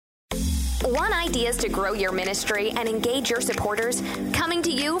Want ideas to grow your ministry and engage your supporters? Coming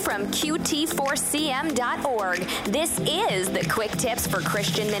to you from qt4cm.org, this is the Quick Tips for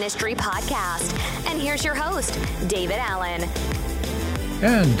Christian Ministry podcast. And here's your host, David Allen.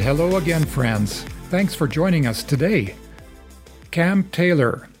 And hello again, friends. Thanks for joining us today. Cam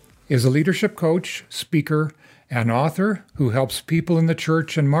Taylor is a leadership coach, speaker, and author who helps people in the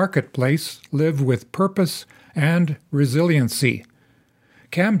church and marketplace live with purpose and resiliency.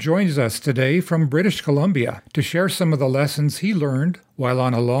 Cam joins us today from British Columbia to share some of the lessons he learned while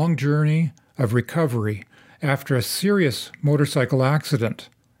on a long journey of recovery after a serious motorcycle accident.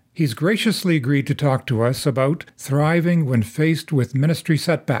 He's graciously agreed to talk to us about thriving when faced with ministry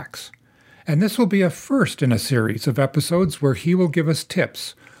setbacks. And this will be a first in a series of episodes where he will give us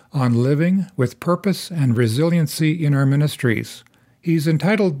tips on living with purpose and resiliency in our ministries. He's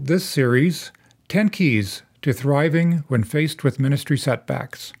entitled this series, 10 Keys to Thriving When Faced with Ministry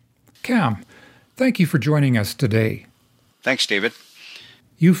Setbacks. Cam, thank you for joining us today. Thanks, David.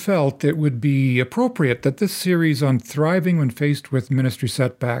 You felt it would be appropriate that this series on thriving when faced with ministry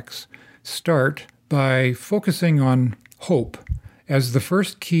setbacks start by focusing on hope as the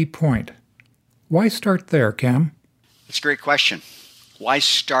first key point. Why start there, Cam? It's a great question. Why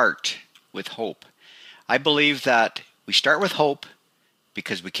start with hope? I believe that we start with hope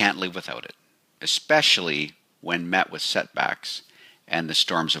because we can't live without it, especially when met with setbacks and the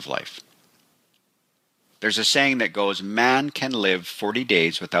storms of life. There's a saying that goes, man can live 40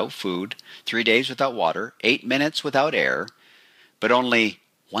 days without food, 3 days without water, 8 minutes without air, but only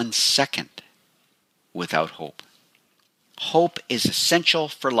 1 second without hope. Hope is essential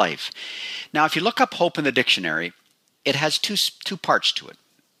for life. Now, if you look up hope in the dictionary, it has two parts to it.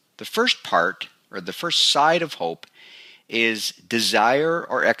 The first part, or the first side of hope, is desire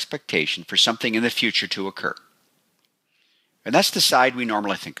or expectation for something in the future to occur. And that's the side we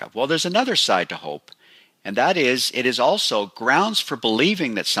normally think of. Well, there's another side to hope, and that is it is also grounds for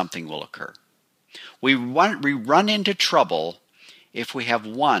believing that something will occur. We run into trouble if we have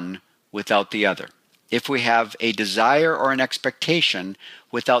one without the other. If we have a desire or an expectation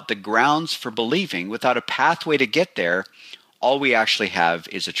without the grounds for believing, without a pathway to get there, all we actually have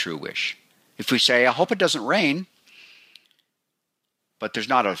is a true wish. If we say, I hope it doesn't rain, but there's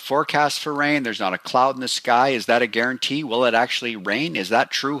not a forecast for rain, there's not a cloud in the sky, is that a guarantee? Will it actually rain? Is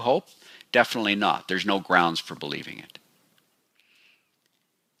that true hope? Definitely not. There's no grounds for believing it.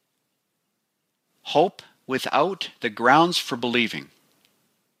 Hope without the grounds for believing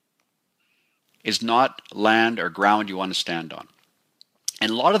is not land or ground you want to stand on.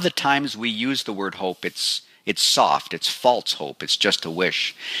 And a lot of the times we use the word hope, it's soft, it's false hope, it's just a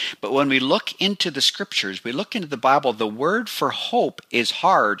wish. But when we look into the scriptures, we look into the Bible, the word for hope is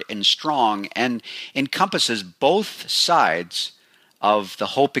hard and strong and encompasses both sides of the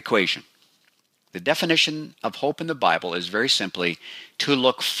hope equation. The definition of hope in the Bible is very simply to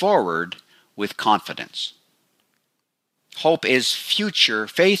look forward with confidence. Hope is future,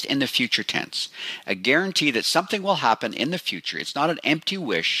 faith in the future tense, a guarantee that something will happen in the future. It's not an empty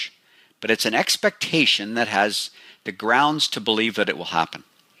wish, but it's an expectation that has the grounds to believe that it will happen.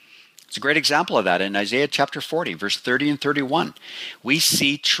 It's a great example of that in Isaiah chapter 40, verse 30 and 31. We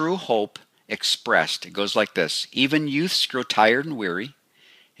see true hope expressed. It goes like this: even youths grow tired and weary,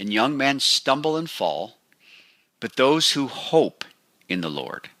 and young men stumble and fall, but those who hope in the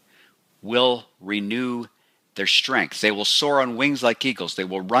Lord will renew their strength. They will soar on wings like eagles. They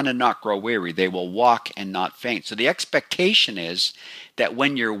will run and not grow weary. They will walk and not faint. So the expectation is that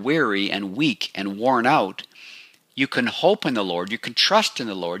when you're weary and weak and worn out, you can hope in the Lord, you can trust in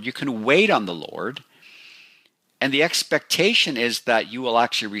the Lord, you can wait on the Lord. And the expectation is that you will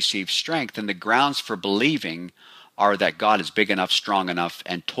actually receive strength. And the grounds for believing are that God is big enough, strong enough,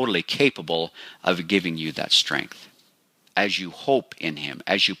 and totally capable of giving you that strength as you hope in Him,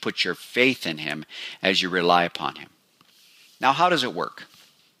 as you put your faith in Him, as you rely upon Him. Now, how does it work?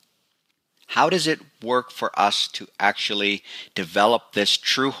 How does it work for us to actually develop this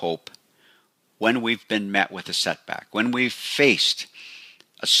true hope when we've been met with a setback, when we've faced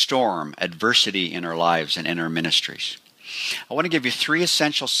a storm, adversity in our lives and in our ministries? I want to give you 3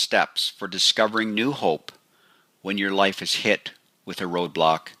 essential steps for discovering new hope when your life is hit with a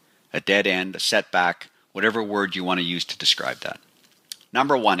roadblock, a dead end, a setback, whatever word you want to use to describe that.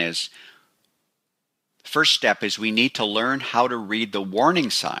 Number 1 is, first step is we need to learn how to read the warning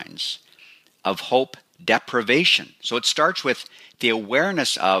signs of hope deprivation. So it starts with the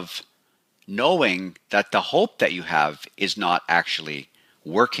awareness of knowing that the hope that you have is not actually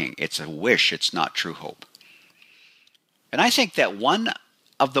working. It's a wish. It's not true hope. And I think that one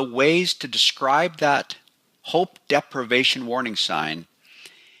of the ways to describe that hope deprivation warning sign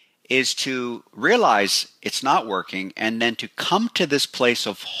is to realize it's not working and then to come to this place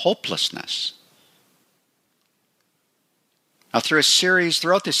of hopelessness. Now,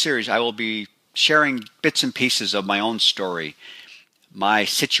 throughout this series, I will be sharing bits and pieces of my own story, my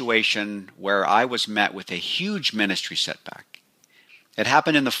situation where I was met with a huge ministry setback. It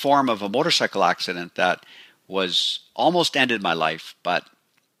happened in the form of a motorcycle accident that was almost ended my life, but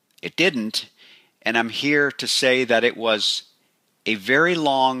it didn't. And I'm here to say that it was a very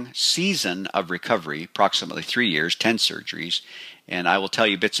long season of recovery, approximately 3 years, 10 surgeries, and I will tell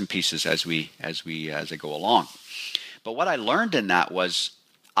you bits and pieces as I go along. But what I learned in that was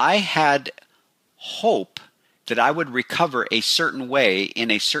I had hope that I would recover a certain way in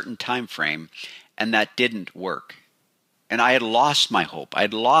a certain time frame, and that didn't work. And I had lost my hope. I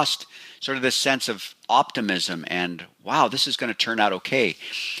had lost sort of this sense of optimism and, wow, this is going to turn out okay.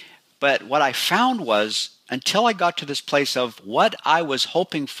 But what I found was, until I got to this place of what I was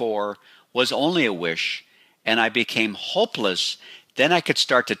hoping for was only a wish, and I became hopeless, then I could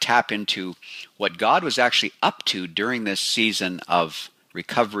start to tap into what God was actually up to during this season of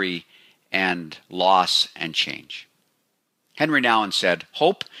recovery and loss and change. Henry Nouwen said,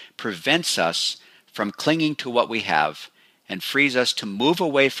 "Hope prevents us from clinging to what we have and frees us to move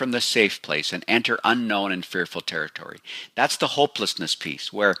away from the safe place and enter unknown and fearful territory." That's the hopelessness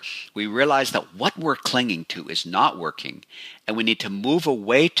piece, where we realize that what we're clinging to is not working, and we need to move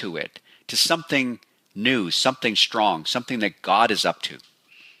away to it, to something new, something strong, something that God is up to.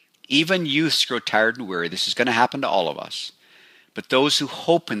 Even youths grow tired and weary. This is going to happen to all of us. But those who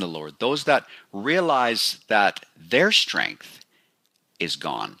hope in the Lord, those that realize that their strength is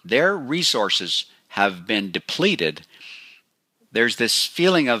gone, their resources have been depleted, there's this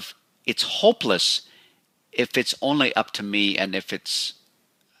feeling of it's hopeless if it's only up to me, and it's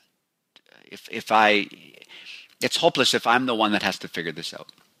hopeless if I'm the one that has to figure this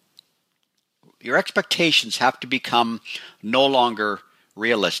out. Your expectations have to become no longer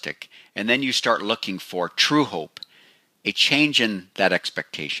realistic, and then you start looking for true hope, a change in that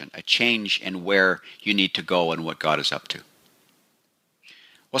expectation, a change in where you need to go and what God is up to.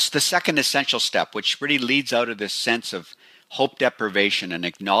 Well, so the second essential step, which really leads out of this sense of hope deprivation and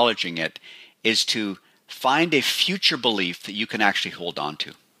acknowledging it, is to find a future belief that you can actually hold on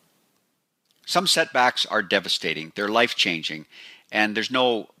to. Some setbacks are devastating, they're life-changing, and there's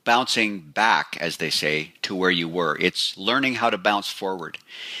no bouncing back, as they say, to where you were. It's learning how to bounce forward.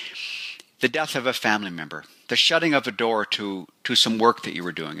 The death of a family member, the shutting of a door to some work that you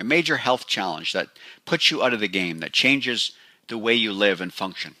were doing, a major health challenge that puts you out of the game, that changes the way you live and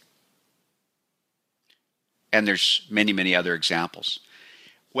function. And there's many, many other examples.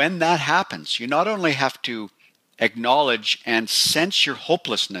 When that happens, you not only have to acknowledge and sense your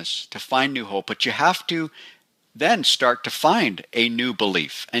hopelessness to find new hope, but you have to then start to find a new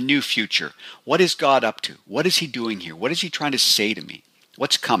belief, a new future. What is God up to? What is He doing here? What is He trying to say to me?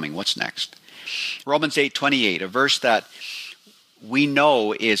 What's coming? What's next? Romans 8:28, a verse that we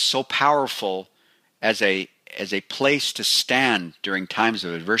know is so powerful as a place to stand during times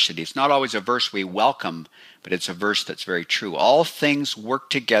of adversity. It's not always a verse we welcome, but it's a verse that's very true. All things work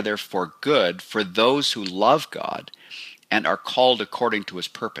together for good for those who love God and are called according to His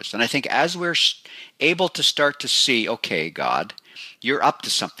purpose. And I think as we're able to start to see, okay, God, you're up to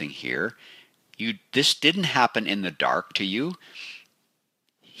something here. This didn't happen in the dark to you.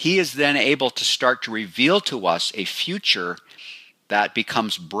 He is then able to start to reveal to us a future that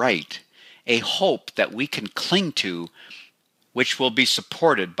becomes bright, a hope that we can cling to, which will be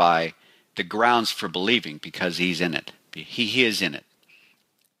supported by the grounds for believing, because He's in it. He is in it.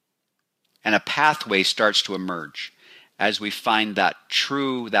 And a pathway starts to emerge as we find that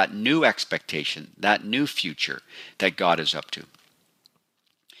new expectation, that new future that God is up to.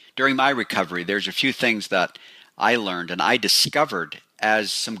 During my recovery, there's a few things that I learned and I discovered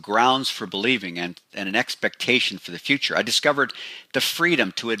as some grounds for believing and an expectation for the future. I discovered the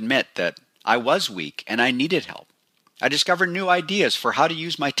freedom to admit that I was weak and I needed help. I discovered new ideas for how to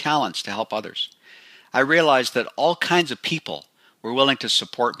use my talents to help others. I realized that all kinds of people were willing to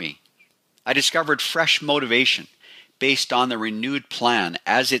support me. I discovered fresh motivation based on the renewed plan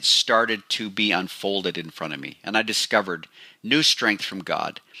as it started to be unfolded in front of me. And I discovered new strength from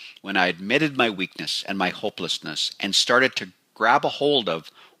God when I admitted my weakness and my hopelessness and started to grab a hold of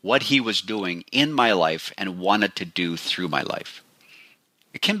what He was doing in my life and wanted to do through my life.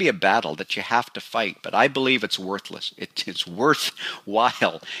 It can be a battle that you have to fight, but I believe it's worthless. It's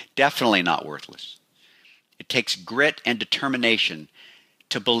worthwhile, definitely not worthless. It takes grit and determination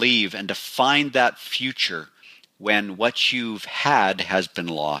to believe and to find that future when what you've had has been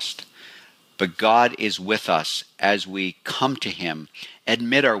lost. but God is with us as we come to Him,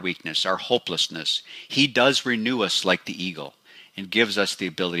 admit our weakness, our hopelessness. He does renew us like the eagle and gives us the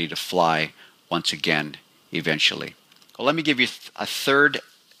ability to fly once again eventually. Well, let me give you a third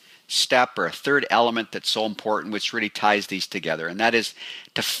step or a third element that's so important, which really ties these together, and that is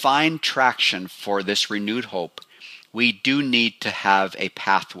to find traction for this renewed hope. We do need to have a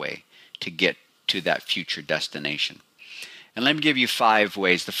pathway to get to that future destination. And let me give you 5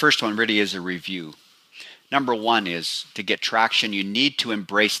 ways. The first one really is a review. Number 1 is to get traction, you need to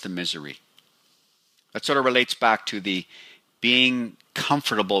embrace the misery. That sort of relates back to the being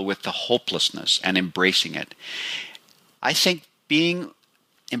comfortable with the hopelessness and embracing it. I think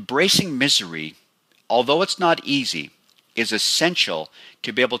embracing misery, although it's not easy, is essential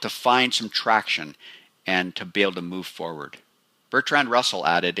to be able to find some traction and to be able to move forward. Bertrand Russell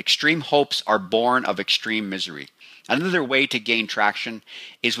added, "Extreme hopes are born of extreme misery." Another way to gain traction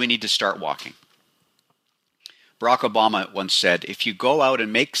is we need to start walking. Barack Obama once said, "If you go out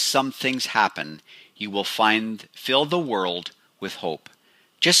and make some things happen, you will fill the world with hope."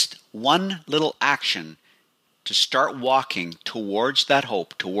 Just one little action to start walking towards that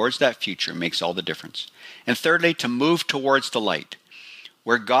hope, towards that future, makes all the difference. And thirdly, to move towards the light.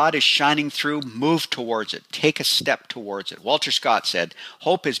 Where God is shining through, move towards it. Take a step towards it. Walter Scott said,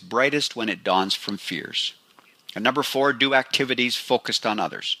 "Hope is brightest when it dawns from fears." And number 4, do activities focused on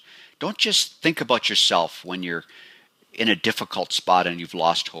others. Don't just think about yourself when you're in a difficult spot and you've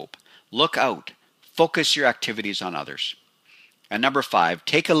lost hope. Look out. Focus your activities on others. And number 5,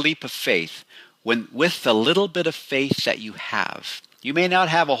 take a leap of faith with the little bit of faith that you have. You may not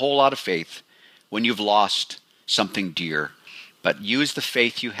have a whole lot of faith when you've lost something dear, but use the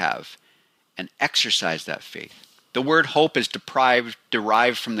faith you have and exercise that faith. The word hope is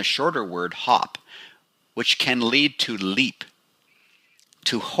derived from the shorter word hop, which can lead to leap.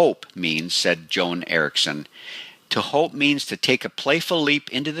 To hope means, said Joan Erickson, to hope means to take a playful leap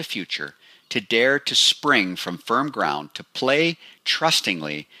into the future, to dare to spring from firm ground, to play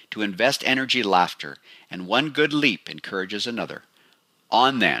trustingly, to invest energy, laughter, and one good leap encourages another.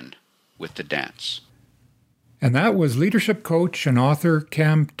 On then with the dance. And that was leadership coach and author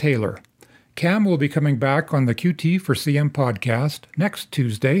Cam Taylor. Cam will be coming back on the QT for CM podcast next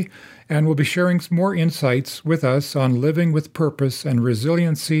Tuesday, and will be sharing some more insights with us on living with purpose and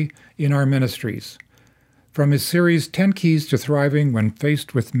resiliency in our ministries. From his series 10 Keys to Thriving When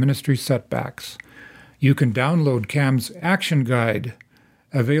Faced with Ministry Setbacks. You can download Cam's action guide,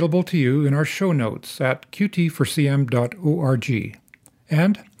 available to you in our show notes at qt4cm.org.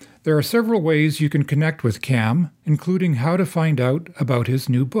 And there are several ways you can connect with Cam, including how to find out about his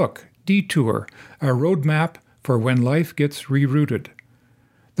new book, Detour, a roadmap for when life gets rerouted.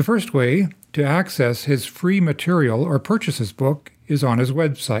 The first way to access his free material or purchase his book is on his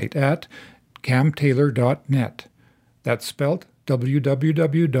website at camtaylor.net. That's spelt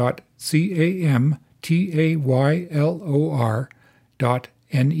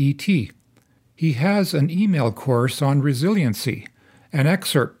www.camtaylor.net. He has an email course on resiliency, an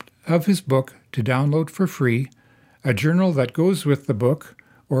excerpt of his book to download for free, a journal that goes with the book,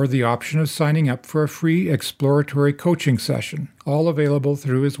 or the option of signing up for a free exploratory coaching session, all available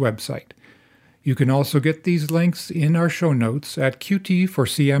through his website. You can also get these links in our show notes at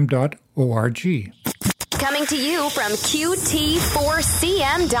qt4cm.org. Coming to you from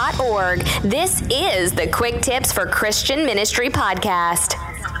qt4cm.org, this is the Quick Tips for Christian Ministry podcast.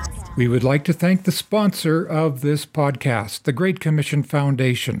 We would like to thank the sponsor of this podcast, the Great Commission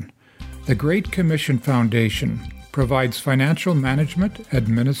Foundation. The Great Commission Foundation provides financial management,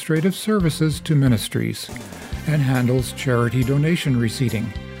 administrative services to ministries, and handles charity donation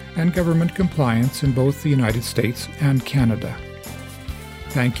receipting and government compliance in both the United States and Canada.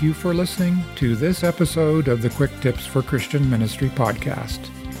 Thank you for listening to this episode of the Quick Tips for Christian Ministry podcast.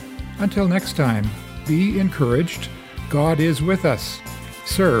 Until next time, be encouraged. God is with us.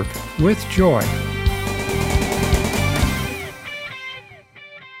 Serve with joy.